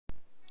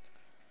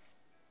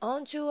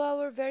On to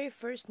our very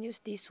first news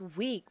this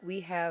week,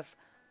 we have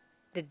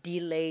the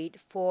delayed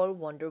for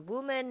Wonder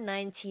Woman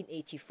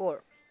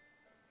 1984.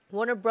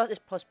 Warner Bros. Is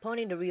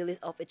postponing the release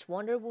of its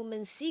Wonder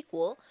Woman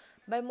sequel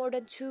by more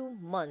than 2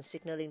 months,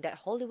 signaling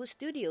that Hollywood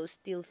studios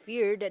still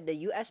fear that the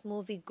US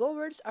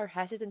moviegoers are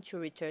hesitant to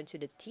return to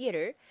the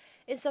theater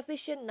in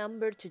sufficient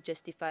number to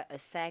justify a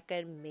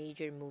second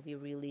major movie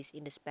release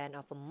in the span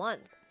of a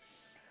month.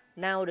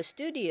 Now, the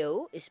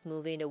studio is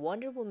moving the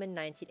Wonder Woman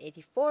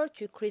 1984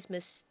 to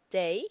Christmas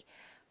Day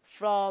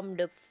from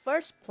the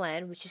first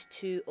plan, which is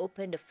to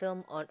open the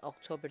film on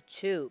October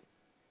 2.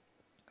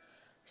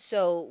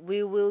 So,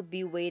 we will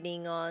be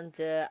waiting on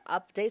the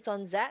updates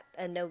on that,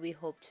 and then we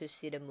hope to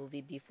see the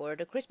movie before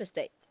the Christmas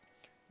Day.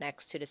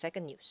 Next to the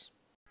second news.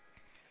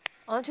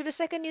 On to the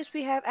second news,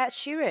 we have Ed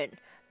Sheeran.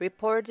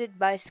 Reported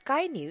by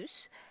Sky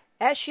News,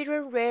 Ed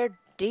Sheeran rare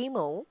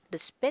demo, The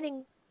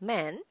Spinning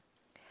Man,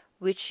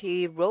 which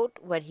he wrote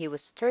when he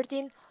was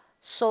 13,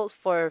 sold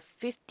for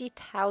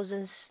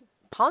 50,000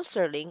 pounds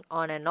sterling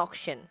on an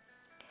auction.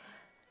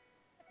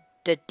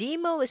 The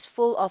demo is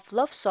full of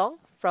love song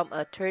from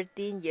a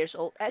 13 years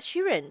old Ed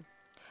Sheeran.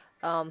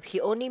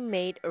 He only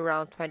made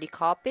around 20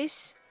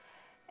 copies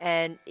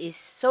and is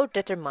so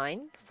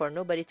determined for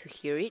nobody to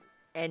hear it,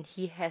 and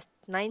he has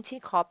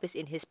 19 copies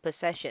in his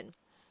possession.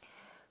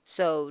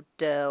 So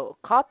the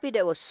copy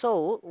that was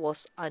sold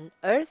was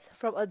unearthed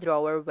from a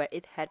drawer where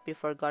it had been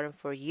forgotten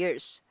for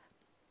years.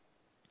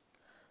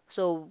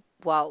 So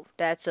wow,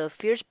 that's a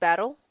fierce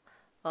battle.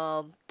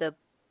 The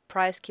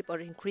price keep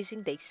on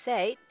increasing, they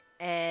say,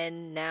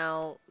 and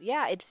now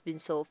it's been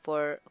sold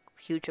for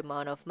a huge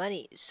amount of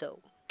money.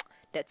 So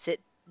that's it,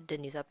 the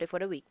news update for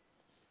the week.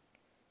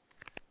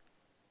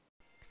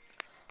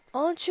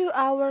 On to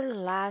our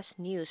last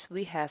news,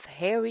 we have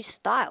Harry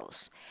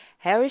Styles.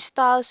 Harry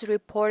Styles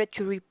reported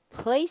to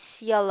replace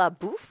Shia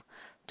LaBeouf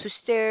to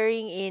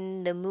starring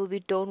in the movie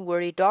Don't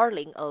Worry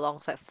Darling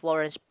alongside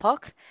Florence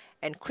Pugh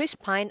and Chris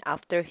Pine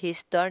after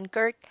his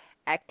Dunkirk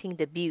acting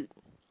debut.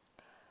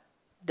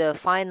 The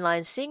Fine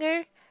Line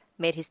singer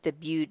made his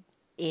debut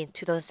in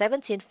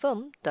 2017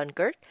 film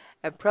Dunkirk,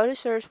 and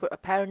producers were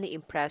apparently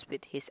impressed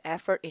with his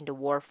effort in the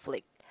war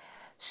flick.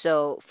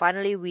 So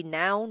finally, we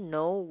now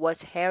know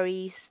what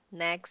Harry's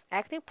next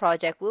acting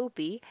project will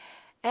be,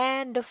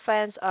 and the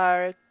fans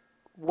are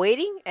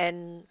waiting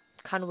and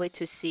can't wait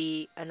to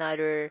see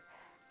another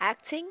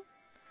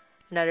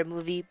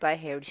movie by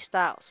Harry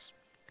Styles.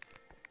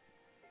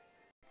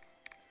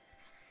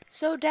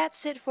 So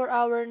that's it for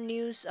our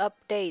news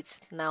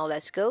updates. Now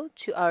let's go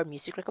to our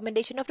music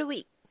recommendation of the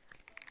week.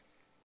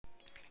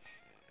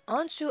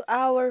 On to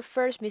our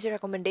first music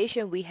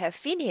recommendation, we have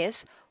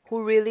Finneas,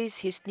 who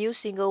released his new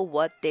single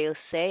What They'll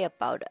Say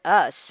About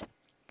Us.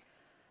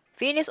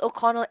 Finneas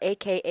O'Connell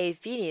aka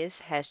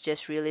Finneas has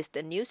just released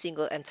a new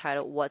single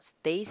entitled What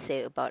They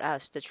Say About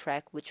Us. The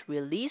track, which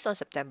released on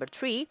September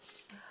 3,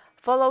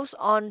 follows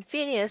on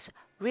Finneas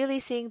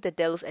releasing the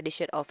deluxe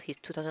edition of his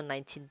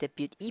 2019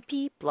 debut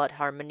EP Blood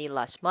Harmony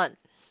last month.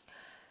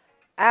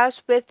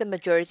 As with the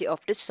majority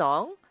of the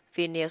song,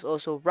 Finneas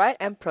also wrote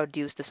and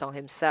produced the song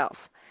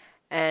himself.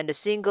 And the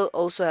single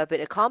also have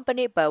been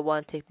accompanied by a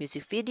one-take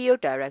music video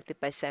directed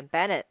by Sam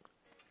Bennett.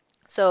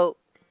 So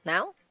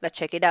now let's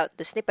check it out,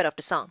 the snippet of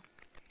the song.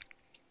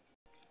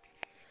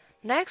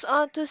 Next,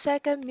 on to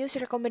second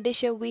music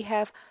recommendation, we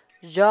have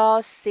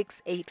Jaws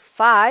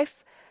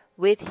 685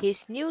 with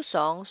his new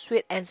song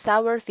Sweet and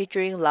Sour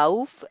featuring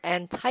Lauf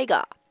and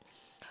Taiga.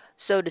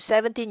 So the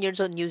 17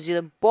 years old New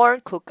Zealand born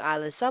Cook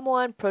Island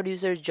Samoan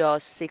producer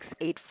Jaws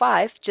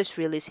 685 just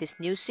released his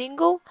new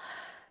single.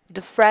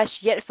 The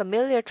fresh yet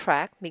familiar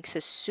track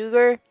mixes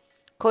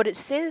sugar-coated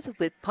synth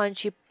with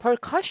punchy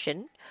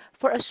percussion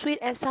for a sweet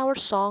and sour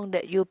song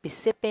that you'll be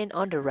sipping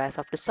on the rest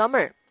of the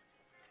summer.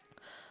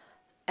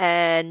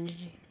 And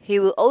he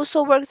will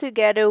also work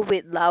together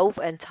with Lauf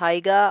and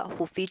Taiga,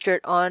 who featured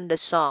on the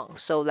song.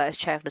 So let's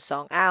check the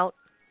song out.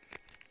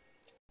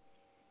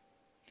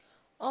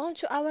 On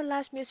to our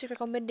last music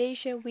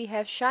recommendation, we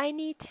have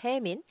Shiny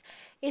Taemin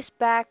is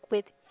back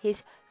with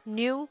his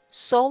new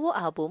solo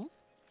album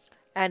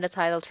and the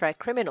title track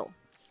Criminal.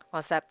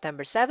 On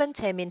September 7,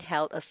 Taemin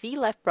held a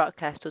V-Live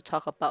broadcast to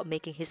talk about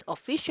making his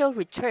official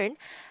return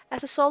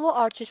as a solo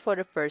artist for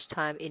the first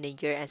time in a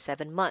year and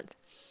 7 months.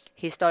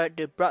 He started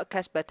the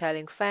broadcast by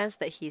telling fans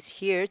that he's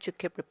here to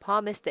keep the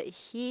promise that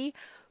he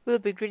will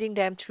be greeting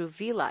them through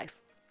V-Live,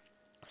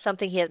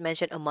 something he had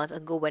mentioned a month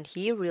ago when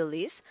he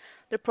released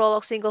the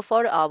prologue single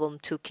for the album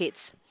Two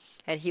Kids.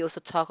 And he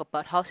also talked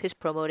about how he's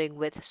promoting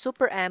with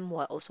Super M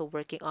while also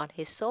working on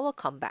his solo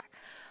comeback.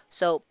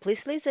 So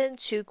please listen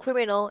to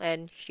Criminal,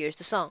 and here's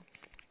the song.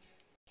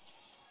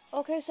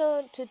 Okay,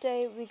 so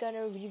today we're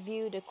gonna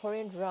review the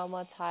Korean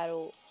drama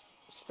titled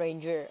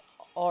Stranger,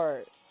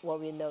 or what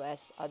we know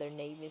as other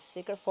name is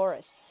Secret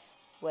Forest,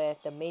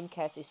 with the main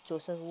cast is Jo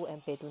Seung-woo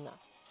and Bae Do-na.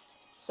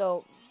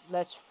 So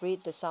let's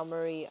read the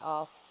summary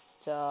of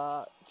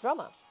the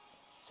drama.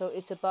 So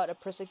it's about a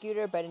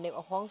prosecutor by the name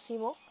of Hwang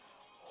Si-mo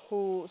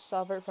who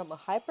suffered from a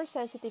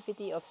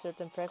hypersensitivity of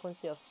certain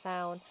frequency of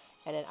sound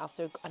and then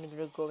after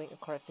undergoing a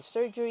corrective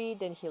surgery,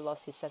 then he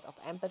lost his sense of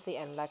empathy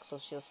and lacked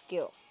social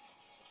skill.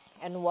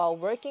 And while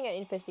working and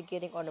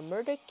investigating on a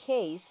murder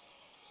case,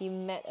 he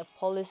met a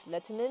police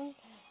lieutenant,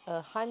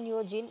 Han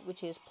Yo-jin,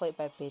 which is played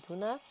by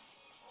Bae-duna,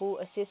 who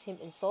assists him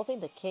in solving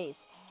the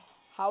case.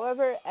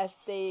 However, as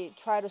they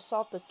try to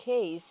solve the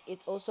case,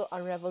 it also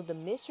unraveled the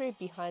mystery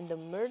behind the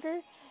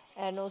murder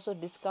and also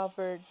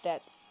discovered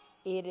that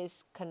it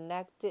is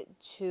connected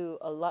to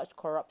a large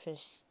corruption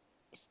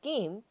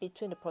scheme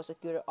between the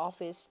prosecutor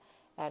office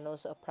and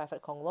also a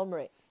private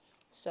conglomerate.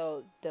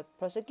 So the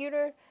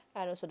prosecutor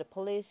and also the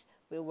police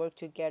will work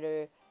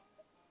together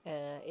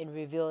in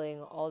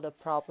revealing all the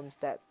problems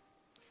that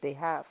they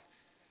have.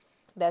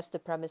 That's the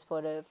premise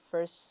for the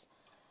first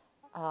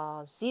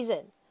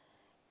season.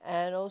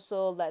 And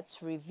also,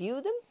 let's review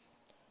them.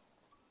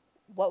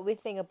 What we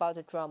think about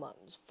the drama.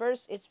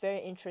 First, it's very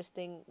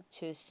interesting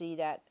to see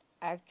that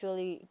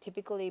actually,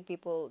 typically,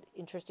 people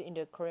interested in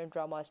the Korean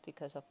dramas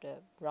because of the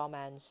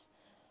romance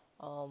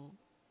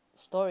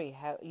story.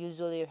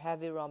 Usually,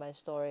 heavy romance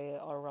story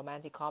or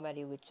romantic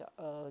comedy, which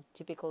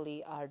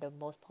typically are the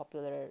most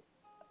popular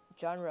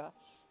genre.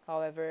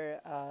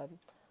 However,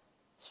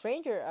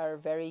 Stranger are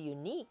very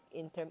unique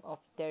in terms of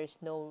there's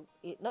not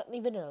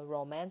even a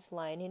romance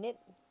line in it.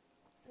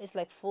 It's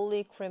like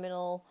fully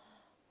criminal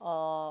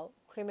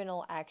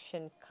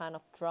action kind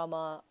of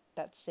drama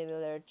that's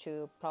similar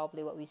to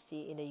probably what we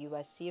see in the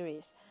U.S.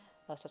 series,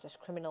 such as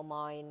Criminal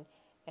Mind,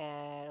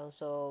 and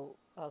also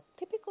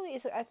typically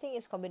I think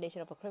it's a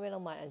combination of a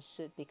Criminal Mind and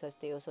Suit because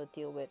they also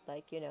deal with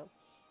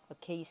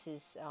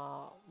cases,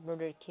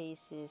 murder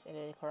cases, and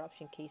then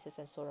corruption cases,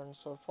 and so on and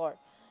so forth.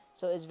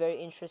 So it's very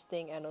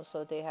interesting, and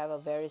also they have a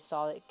very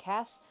solid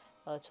cast.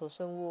 Cho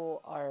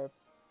Seung-woo are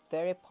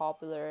very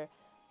popular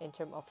in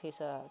terms of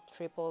his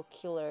triple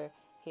killer.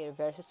 He is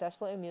very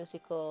successful in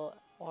musical,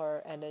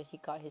 and then he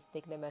got his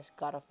nickname as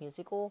God of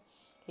Musical.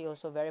 He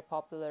also very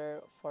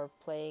popular for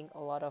playing a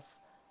lot of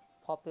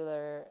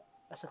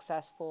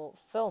successful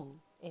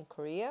film in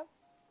Korea,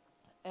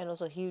 and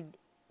also he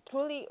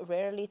truly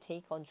rarely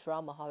take on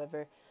drama.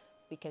 However,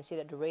 we can see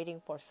that the rating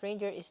for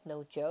Stranger is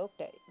no joke.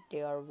 That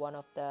they are one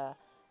of the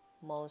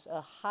most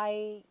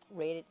high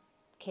rated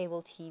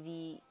cable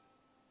TV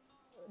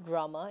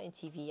drama in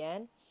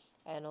TVN.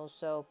 And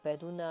also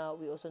Bae-duna,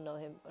 we also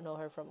know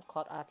her from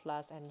Cloud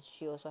Atlas, and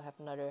she also have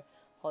another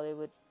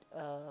Hollywood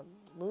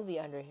movie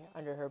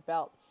under her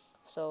belt.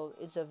 So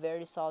it's a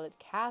very solid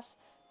cast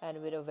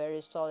and with a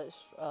very solid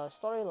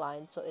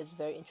storyline. So it's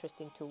very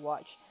interesting to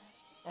watch.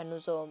 And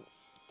also,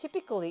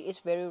 typically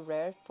it's very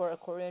rare for a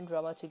Korean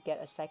drama to get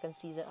a second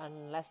season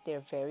unless they're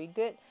very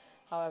good.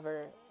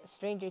 However,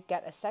 Stranger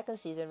got a second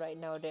season right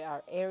now. They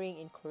are airing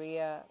in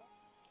Korea.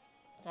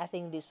 I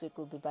think this week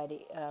will be by the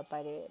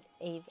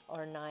 8th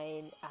or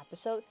 9th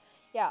episode.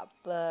 Yeah,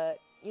 but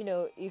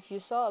if you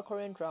saw a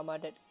Korean drama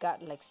that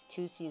got like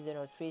 2 season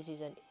or 3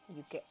 season,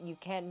 you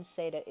can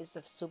say that it's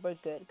super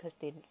good because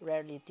they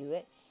rarely do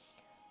it.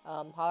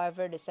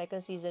 However, the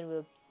second season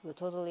will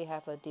totally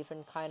have a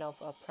different kind of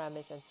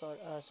premise, and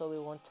so we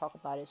won't talk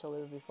about it. So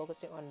we'll be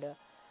focusing on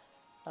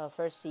the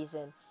first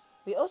season.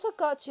 We also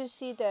got to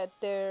see that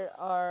there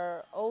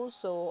are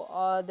also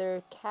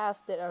other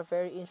casts that are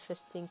very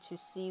interesting to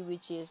see,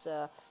 which is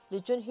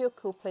Lee Jun-hyuk,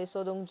 who plays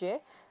So Dong-jae.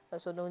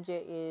 So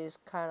Dong-jae is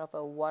kind of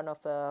one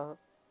of the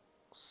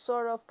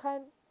sort of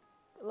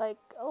like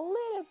a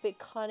little bit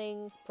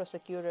cunning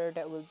prosecutor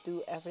that will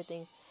do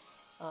everything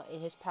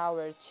in his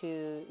power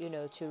to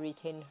to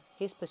retain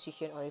his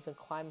position or even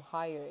climb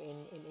higher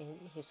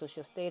in his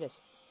social status.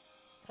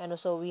 And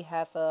also we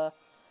have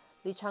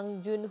Lee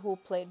Chang-jun, who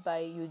played by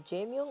Yoo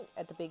Jae-myung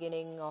at the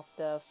beginning of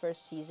the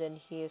first season.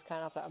 He is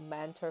kind of like a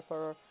mentor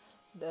for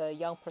the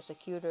young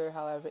prosecutor.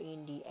 However,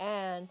 in the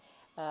end,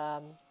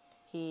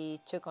 he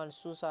took on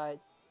suicide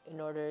in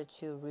order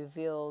to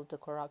reveal the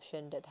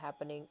corruption that's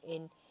happening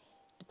in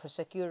the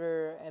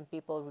prosecutor and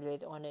people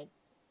related on it,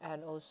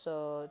 and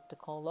also the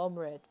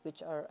conglomerate,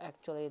 which are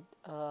actually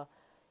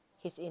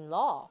his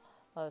in-law,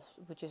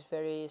 which is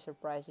very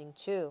surprising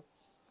too.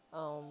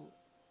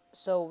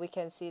 So we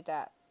can see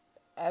that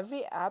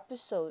every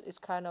episode is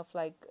kind of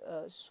like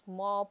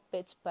small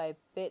bits by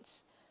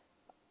bits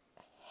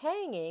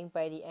hanging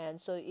by the end,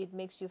 so it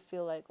makes you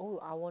feel like, oh,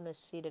 I want to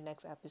see the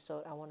next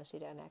episode,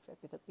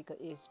 because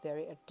it's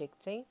very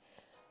addicting,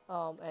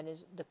 and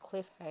the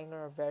cliffhanger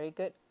are very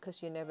good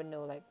because you never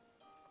know. Like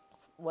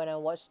when I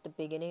watched the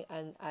beginning,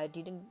 and I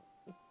didn't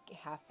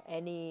have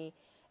any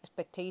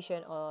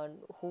expectation on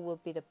who will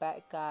be the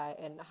bad guy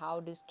and how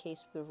this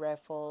case will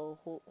raffle,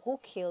 who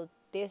killed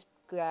this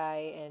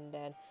guy, and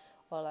then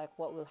or like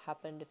what will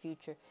happen in the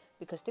future.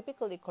 Because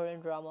typically Korean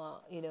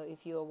drama,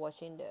 if you're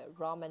watching the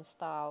romance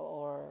style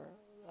or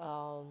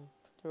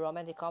the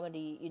romantic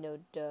comedy,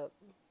 the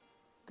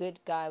good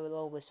guy will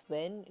always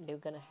win. They're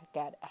gonna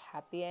get a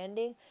happy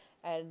ending,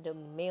 and the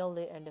male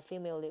lead and the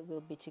female lead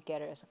will be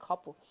together as a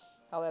couple.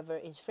 However,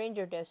 in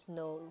Stranger, there's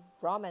no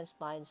romance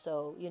line,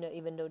 so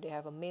even though they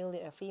have a male lead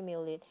and a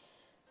female lead,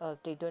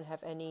 they don't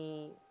have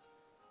any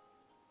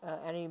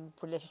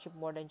relationship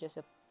more than just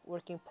a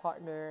working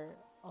partner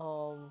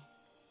um,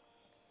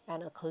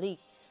 and a colleague.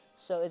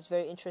 So it's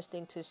very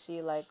interesting to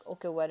see, like,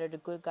 okay, whether the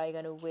good guy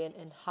gonna win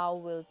and how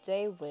will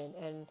they win,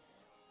 and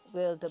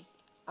will the,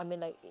 I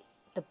mean, like,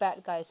 the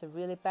bad guy is a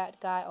really bad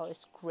guy or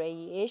it's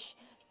grayish.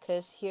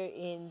 Because here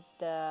in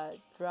the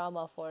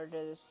drama for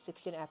the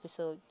 16th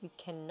episode, you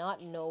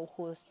cannot know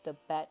who's the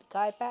bad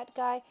guy,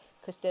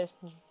 because there's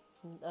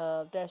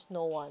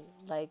no one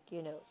like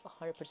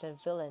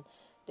 100% villain.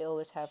 They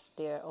always have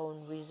their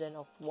own reason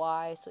of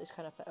why, so it's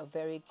kind of like a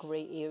very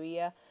gray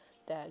area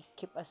that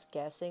keep us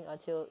guessing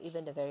until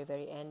even the very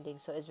very ending.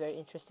 So it's very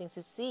interesting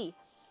to see.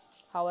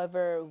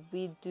 However,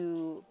 we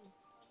do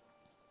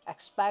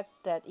expect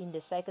that in the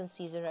second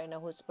season right now,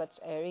 what's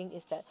airing,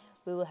 is that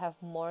we will have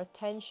more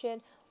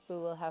tension, we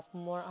will have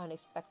more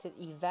unexpected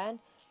event,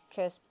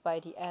 because by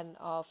the end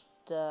of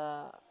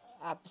the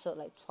episode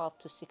like 12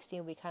 to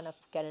 16, we kind of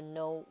get to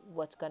know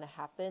what's gonna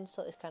happen.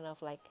 So it's kind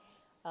of like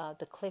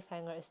the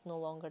cliffhanger is no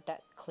longer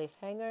that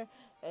cliffhanger,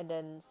 and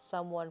then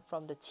someone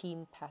from the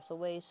team pass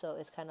away, so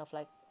it's kind of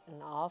like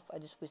an off. I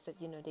just wish that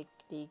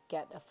they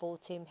get a full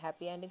team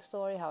happy ending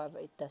story. However,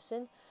 it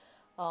doesn't.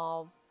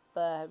 um,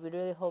 but we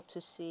really hope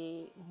to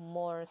see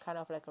more kind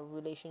of like a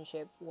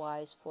relationship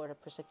wise for the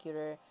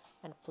prosecutor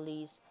and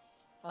police,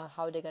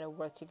 how they're gonna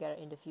work together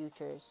in the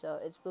future. So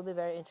it will be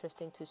very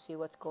interesting to see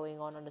what's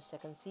going on the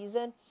second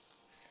season,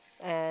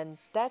 and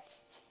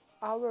that's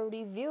our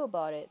review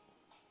about it.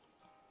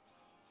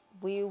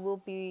 We will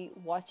be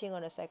watching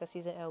on the second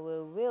season, and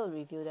we will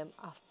review them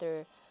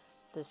after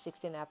the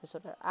 16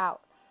 episodes are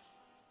out.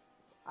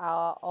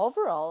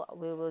 Overall,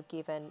 we will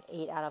give an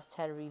 8 out of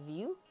 10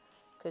 review,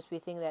 because we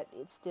think that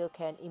it still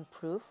can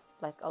improve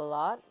like a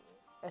lot,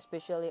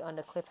 especially on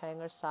the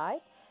cliffhanger side.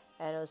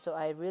 And also,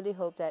 I really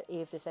hope that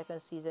if the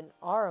second season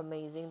are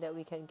amazing, that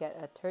we can get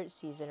a third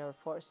season or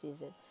fourth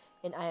season.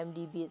 In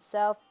IMDb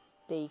itself,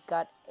 they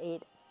got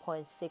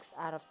 8.6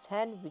 out of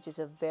 10, which is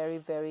a very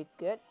very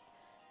good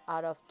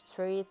out of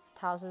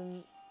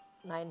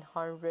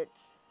 3,900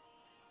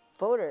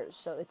 voters.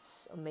 So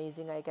it's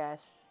amazing, I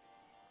guess.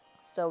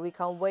 So we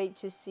can't wait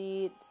to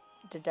see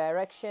the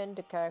direction,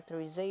 the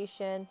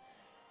characterization,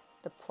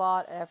 the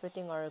plot,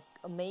 everything are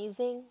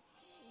amazing.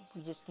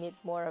 We just need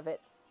more of it.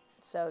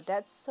 So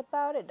that's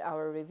about it,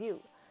 our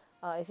review.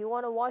 If you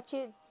want to watch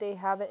it, they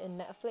have it in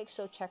Netflix,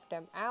 so check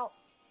them out.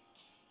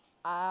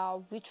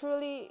 We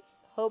truly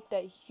hope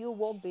that you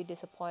won't be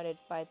disappointed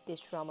by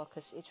this drama,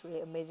 because it's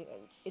really amazing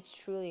and it's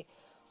truly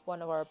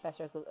one of our best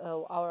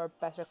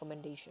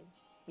recommendation.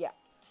 Yeah.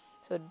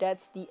 So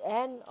that's the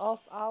end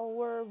of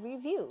our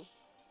review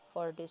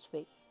for this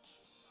week.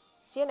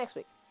 See you next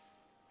week.